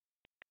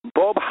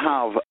bob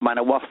haf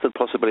mae'n y wastad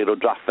posibility o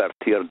draffer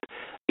ti'r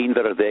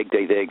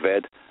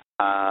 11-12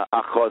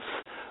 achos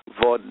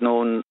fod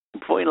nhw'n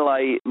fwy'n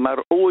lai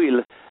mae'r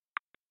wyl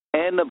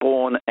yn y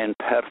bôn yn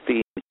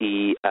perthyn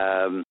I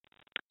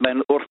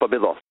mae'n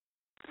wrthbobyddo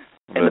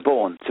yn y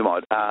bôn, ti'n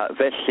modd.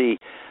 Felly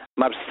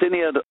mae'r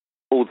syniad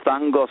o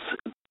ddangos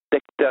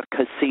dicter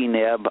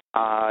cysineb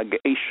ag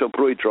eisio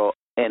brwydro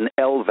yn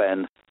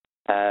elfen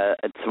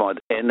ti'n modd,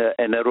 yn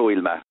yr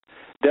wyl yma.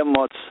 Dim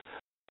ots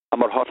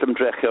am yr holl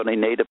ymdrechion I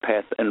wneud y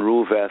peth yn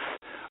rhywbeth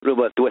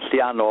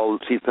diwylliannol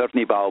sydd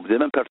perthyn I bawb,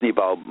 ddim yn perthyn I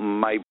bawb.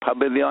 Mae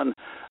pabyddion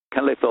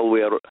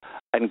cenedlaetholwyr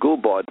yn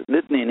gwybod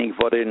nid yn unig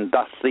fod yn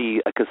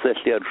dathlu y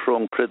cysylltiad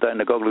rhwng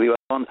Prydain a Gogledd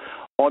Iwerddon,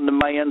 ond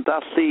mae'n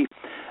dathlu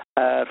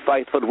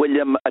ffaith fod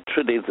William y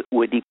Trydydd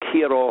wedi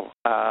curo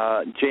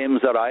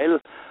James yr Ail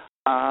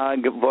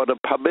ac fod y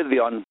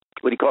pabyddion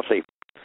wedi colli.